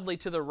oddly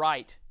to the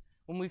right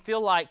when we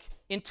feel like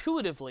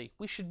intuitively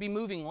we should be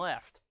moving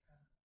left.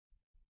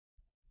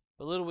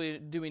 But little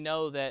do we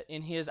know that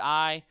in His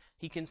eye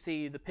He can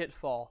see the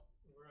pitfall,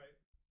 right,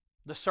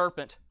 the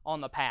serpent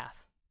on the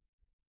path.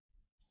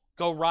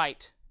 Go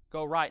right,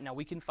 go right. Now,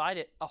 we can fight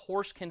it. A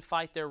horse can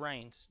fight their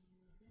reins.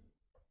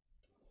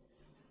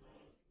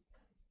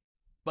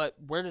 But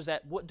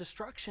what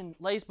destruction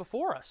lays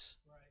before us?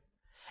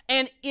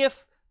 And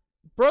if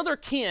Brother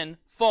Ken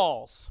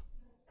falls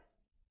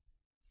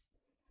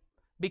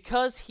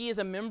because he is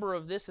a member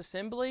of this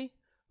assembly,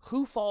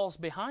 who falls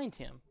behind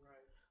him?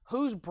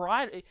 Who's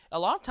bright? A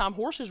lot of time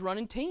horses run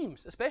in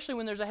teams, especially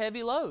when there's a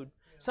heavy load.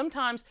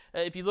 Sometimes,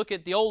 if you look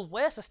at the Old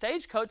West, a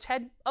stagecoach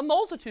had a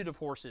multitude of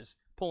horses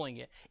pulling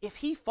it. If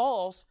he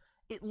falls,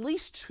 at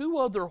least 2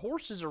 other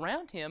horses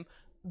around him,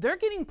 they're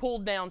getting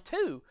pulled down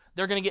too.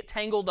 They're going to get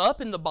tangled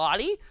up in the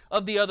body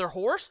of the other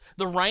horse.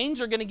 The reins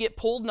are going to get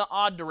pulled in an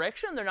odd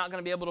direction. They're not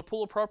going to be able to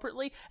pull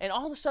appropriately. And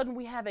all of a sudden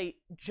we have a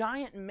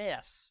giant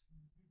mess.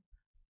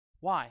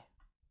 Why?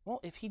 Well,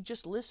 if he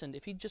just listened,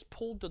 if he just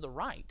pulled to the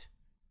right,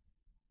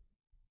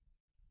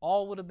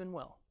 all would have been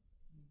well.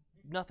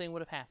 Nothing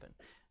would have happened.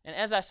 And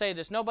as I say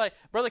this,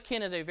 Brother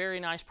Ken is a very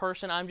nice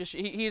person.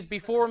 He is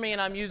before me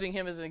and I'm using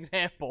him as an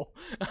example.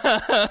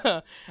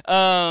 Where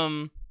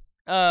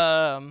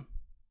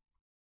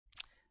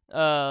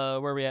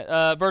are we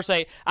at? Verse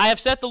 8, I have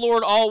set the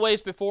Lord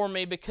always before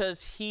me,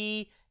 because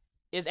he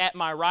is at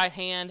my right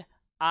hand.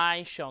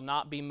 I shall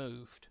not be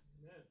moved.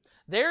 Amen.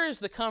 There is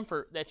the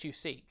comfort that you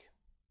seek.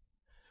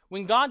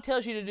 When God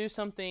tells you to do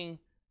something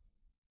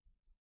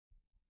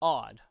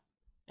odd,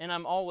 and I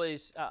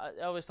always thought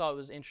it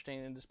was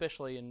interesting, and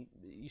especially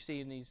you see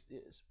in these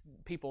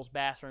people's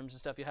bathrooms and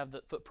stuff, you have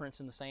the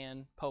footprints in the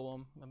sand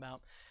poem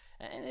about,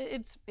 and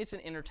it's an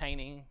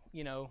entertaining,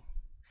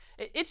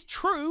 it's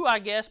true, I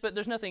guess, but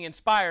there's nothing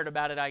inspired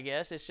about it, I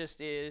guess. It's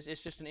just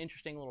an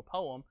interesting little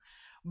poem.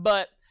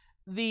 But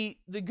the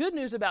good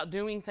news about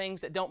doing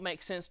things that don't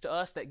make sense to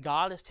us, that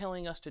God is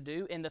telling us to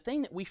do, and the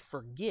thing that we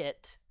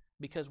forget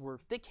because we're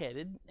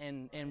thick-headed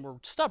and we're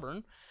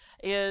stubborn,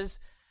 is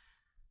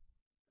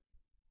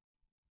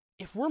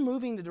if we're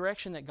moving the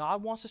direction that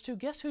God wants us to,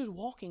 guess who's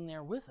walking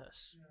there with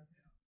us?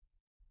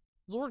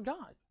 Lord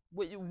God.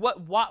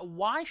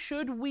 Why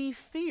should we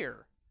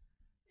fear?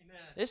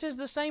 This is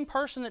the same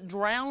person that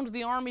drowned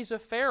the armies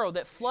of Pharaoh,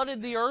 that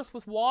flooded the earth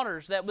with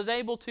waters, that was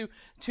able to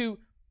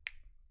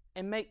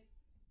and make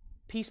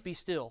peace be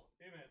still.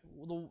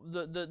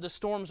 The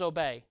storms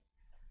obey.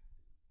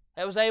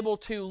 That was able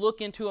to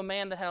look into a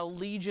man that had a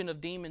legion of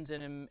demons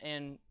in him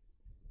and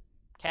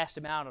cast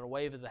him out at a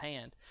wave of the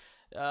hand.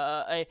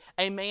 A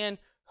man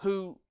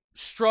who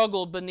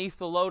struggled beneath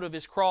the load of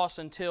his cross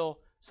until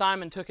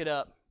Simon took it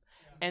up,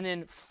 and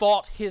then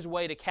fought his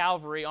way to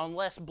Calvary on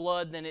less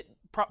blood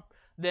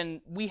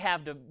than we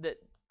have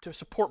to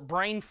support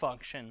brain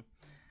function,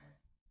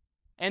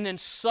 and then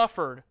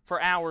suffered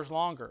for hours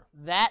longer.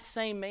 That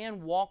same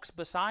man walks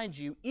beside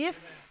you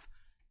if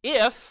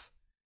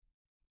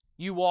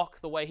you walk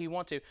the way he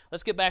wants to.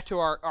 Let's get back to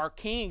our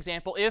king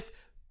example. If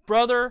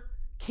Brother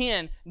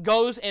Ken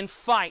goes and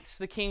fights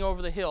the king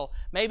over the hill,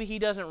 maybe he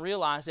doesn't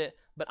realize it,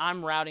 but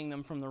I'm routing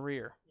them from the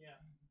rear.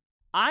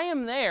 I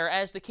am there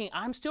as the king.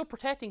 I'm still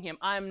protecting him.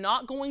 I am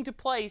not going to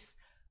place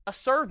a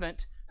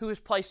servant who has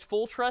placed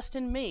full trust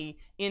in me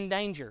in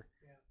danger,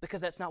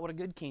 because that's not what a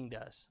good king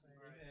does.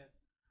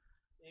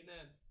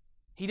 Amen.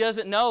 He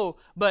doesn't know,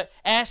 but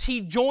as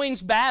he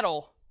joins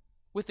battle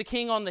with the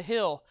king on the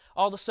hill,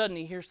 all of a sudden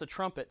he hears the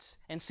trumpets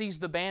and sees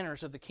the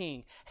banners of the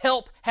king.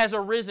 Help has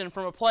arisen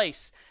from a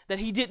place that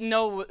he didn't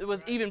know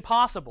was even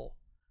possible.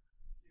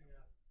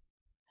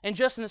 And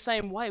just in the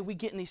same way, we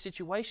get in these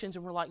situations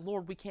and we're like,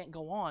 Lord, we can't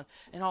go on.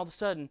 And all of a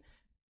sudden,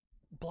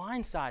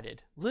 blindsided,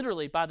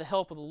 literally by the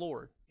help of the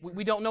Lord.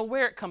 We don't know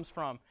where it comes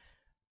from.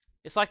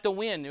 It's like the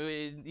wind.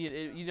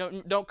 You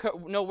don't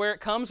know where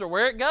it comes or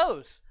where it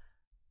goes.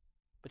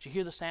 But you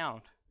hear the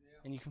sound,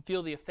 and you can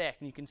feel the effect,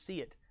 and you can see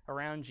it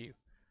around you.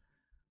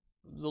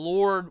 The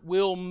Lord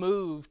will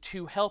move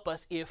to help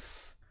us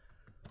if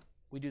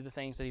we do the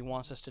things that He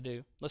wants us to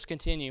do. Let's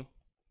continue.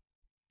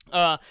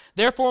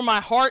 Therefore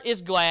my heart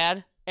is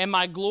glad, and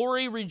my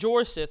glory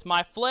rejoiceth.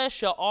 My flesh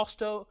shall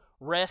also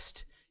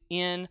rest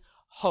in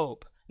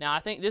hope. Now, I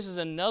think this is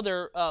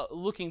another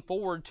looking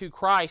forward to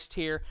Christ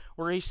here,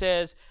 where he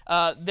says,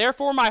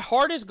 therefore my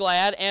heart is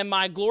glad, and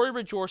my glory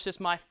rejoiceth.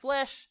 My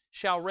flesh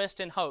shall rest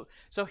in hope.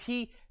 So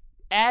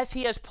as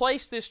he has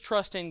placed this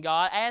trust in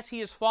God, as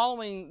he is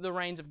following the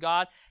reins of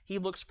God, he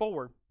looks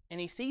forward. And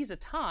he sees a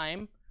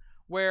time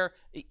where,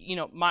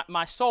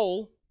 my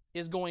soul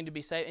is going to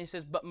be saved. And he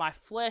says, but my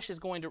flesh is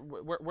going to...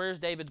 Where's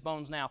David's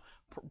bones now?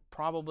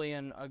 Probably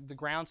in the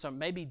ground, some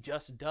maybe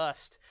just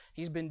dust.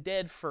 He's been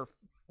dead for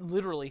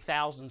literally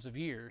thousands of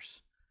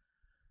years.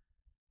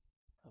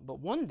 But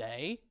one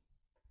day,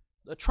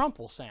 the trump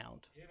will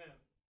sound. Amen.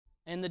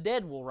 And the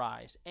dead will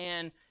rise.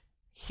 And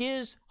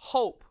his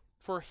hope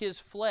for his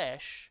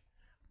flesh,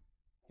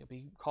 he'll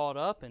be caught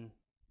up and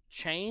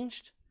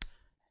changed.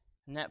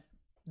 And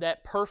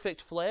that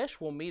perfect flesh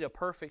will meet a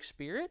perfect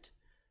spirit.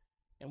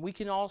 And we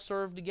can all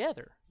serve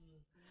together.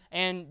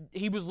 And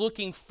he was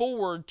looking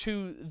forward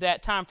to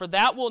that time. For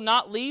thou wilt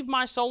not leave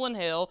my soul in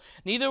hell,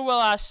 neither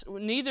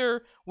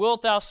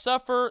wilt thou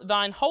suffer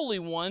thine Holy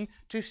One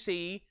to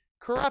see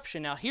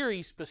corruption. Now here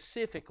he's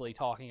specifically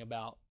talking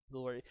about the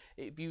Lord.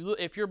 If you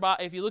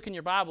look in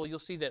your Bible, you'll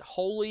see that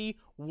holy,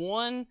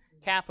 one,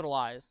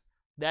 capitalized.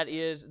 That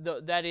is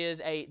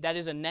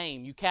a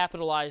name. You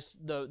capitalize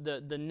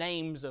the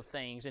names of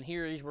things, and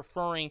here he's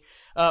referring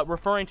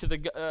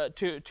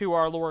to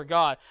our Lord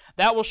God.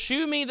 That will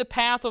shew me the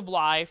path of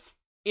life.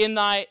 In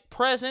thy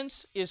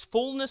presence is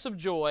fullness of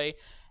joy.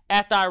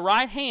 At thy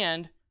right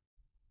hand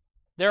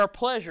there are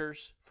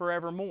pleasures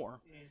forevermore.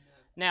 Amen.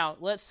 Now,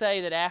 let's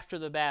say that after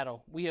the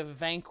battle we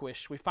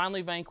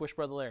finally vanquished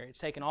Brother Larry.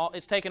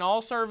 It's taken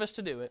all service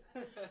to do it,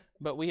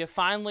 but we've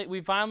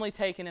finally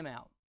taken him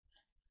out.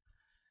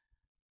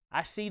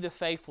 I see the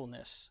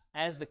faithfulness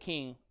as the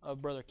king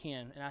of Brother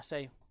Ken, and I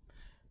say,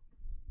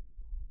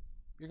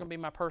 you're going to be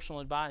my personal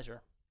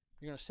advisor.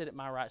 You're going to sit at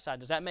my right side.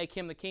 Does that make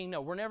him the king?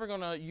 No, we're never going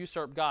to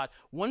usurp God.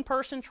 One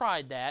person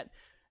tried that,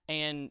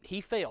 and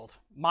he failed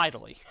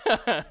mightily.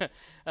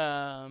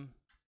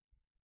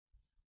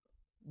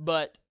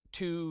 But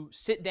to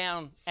sit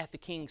down at the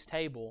king's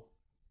table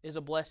is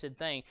a blessed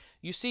thing.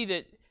 You see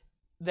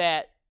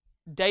that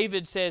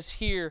David says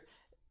here,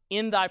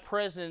 in thy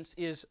presence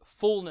is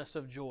fullness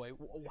of joy.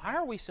 Why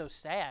are we so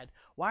sad?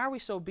 Why are we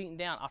so beaten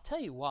down? I'll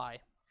tell you why.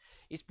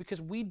 It's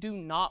because we do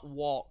not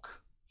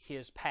walk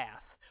his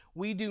path.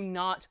 We do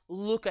not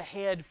look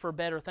ahead for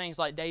better things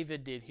like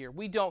David did here.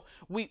 We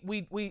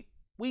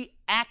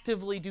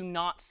actively do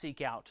not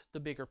seek out the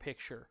bigger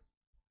picture.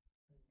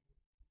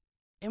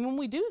 And when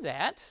we do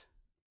that,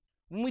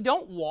 when we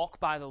don't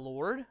walk by the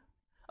Lord,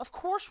 of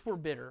course we're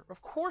bitter.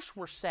 Of course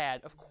we're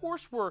sad. Of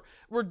course we're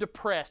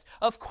depressed.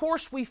 Of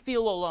course we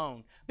feel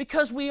alone.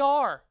 Because we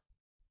are.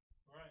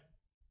 Right.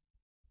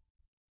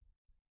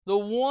 The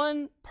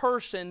one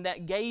person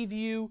that gave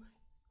you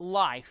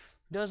life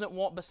doesn't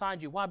walk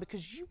beside you. Why?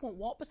 Because you won't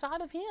walk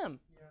beside of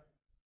Him. Yeah.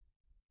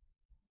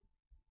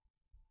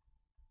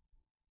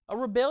 A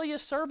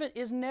rebellious servant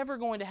is never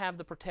going to have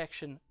the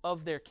protection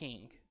of their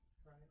king.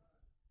 Right.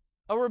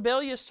 A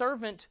rebellious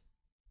servant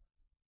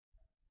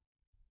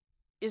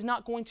is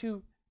not going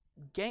to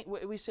gain.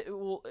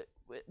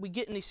 We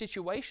get in these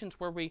situations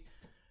where we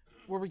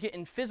get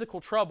in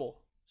physical trouble,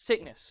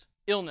 sickness,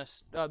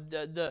 illness,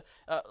 the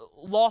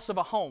loss of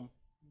a home,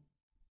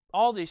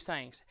 all these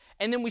things,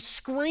 and then we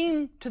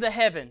scream to the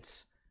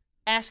heavens,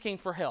 asking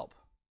for help.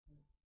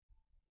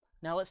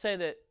 Now, let's say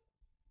that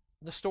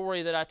the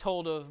story that I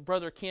told of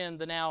Brother Ken,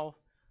 the now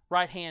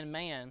right-hand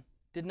man,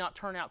 did not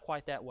turn out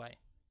quite that way.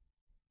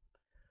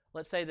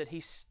 Let's say that he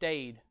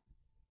stayed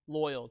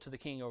loyal to the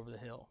king over the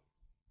hill.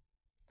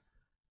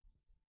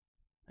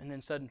 And then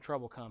sudden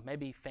trouble come.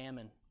 Maybe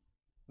famine,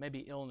 maybe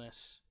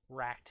illness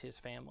racked his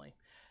family.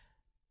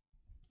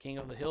 King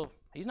of the hill,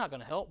 he's not going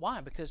to help. Why?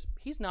 Because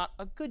he's not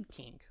a good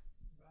king.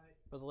 Right.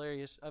 Brother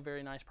Larry is a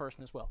very nice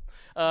person as well.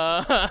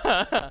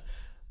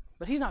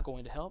 But he's not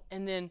going to help.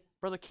 And then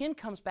Brother Ken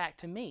comes back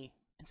to me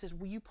and says,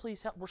 will you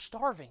please help? We're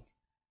starving.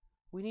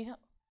 We need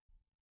help.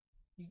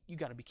 You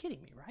got to be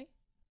kidding me, right?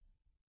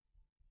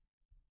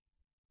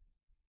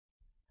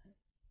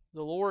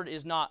 The Lord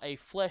is not a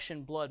flesh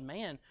and blood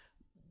man,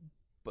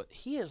 but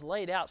He has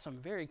laid out some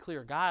very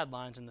clear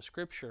guidelines in the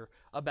Scripture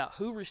about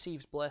who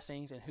receives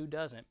blessings and who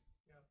doesn't.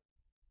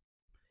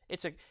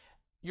 Yeah.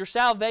 Your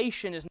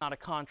salvation is not a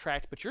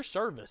contract, but your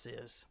service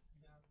is.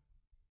 Yeah,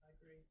 I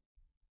agree.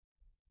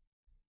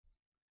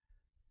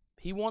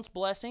 He wants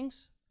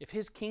blessings. If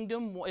His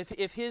kingdom,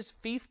 if His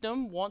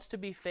fiefdom wants to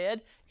be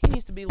fed, He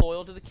needs to be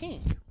loyal to the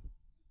King.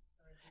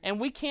 And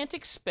we can't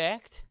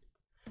expect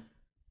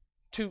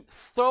to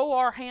throw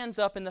our hands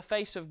up in the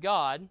face of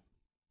God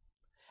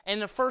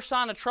and the first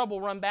sign of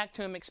trouble run back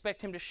to Him,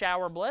 expect Him to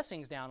shower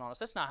blessings down on us.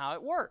 That's not how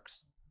it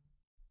works.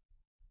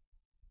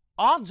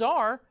 Odds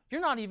are, you're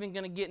not even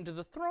going to get into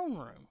the throne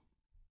room.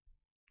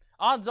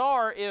 Odds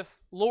are, if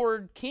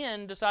Lord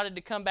Ken decided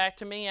to come back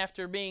to me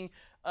after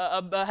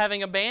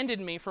having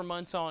abandoned me for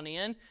months on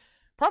end,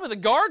 probably the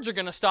guards are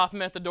going to stop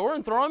him at the door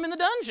and throw him in the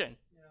dungeon.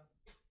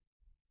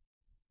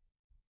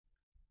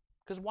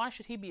 Because why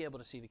should he be able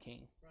to see the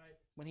king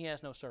when he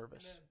has no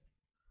service? Amen.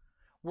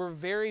 We're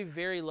very,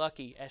 very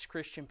lucky as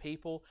Christian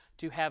people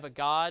to have a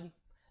God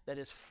that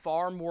is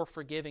far more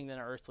forgiving than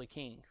an earthly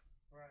king.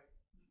 Right.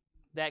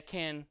 That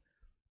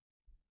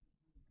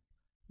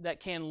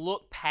can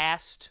look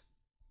past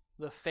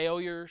the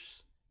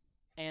failures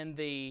and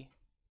the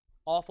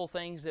awful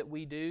things that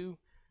we do,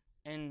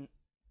 and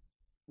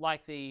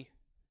like the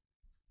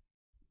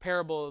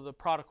parable of the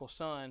prodigal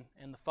son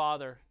and the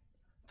father,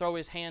 throw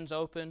his hands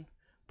open,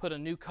 put a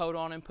new coat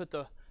on him, put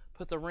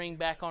the ring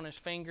back on his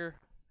finger,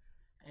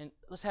 and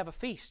let's have a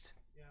feast.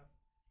 Yeah.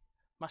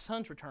 My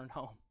son's returned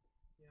home.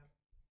 Yeah.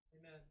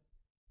 Amen.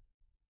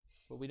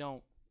 But we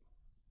don't.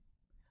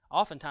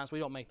 Oftentimes we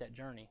don't make that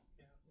journey.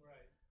 Yeah.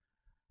 Right.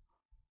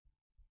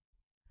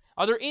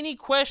 Are there any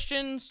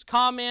questions,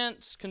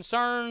 comments,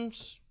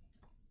 concerns,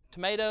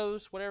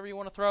 tomatoes, whatever you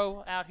want to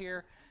throw out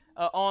here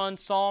on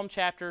Psalm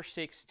chapter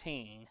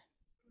 16?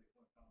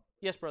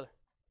 Yes, brother.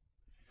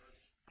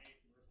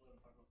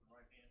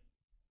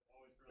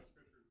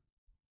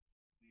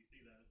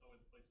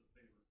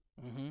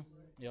 Mm-hmm.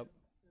 Yep.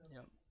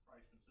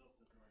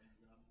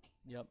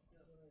 Yep.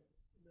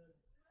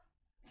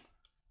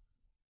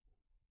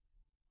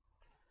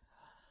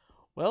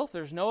 Well, if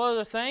there's no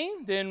other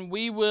thing, then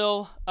we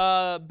will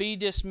be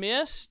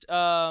dismissed.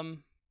 We'll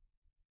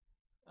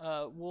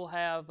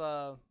have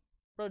Brother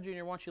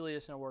Junior. Why don't you lead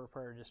us in a word of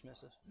prayer to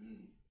dismiss us?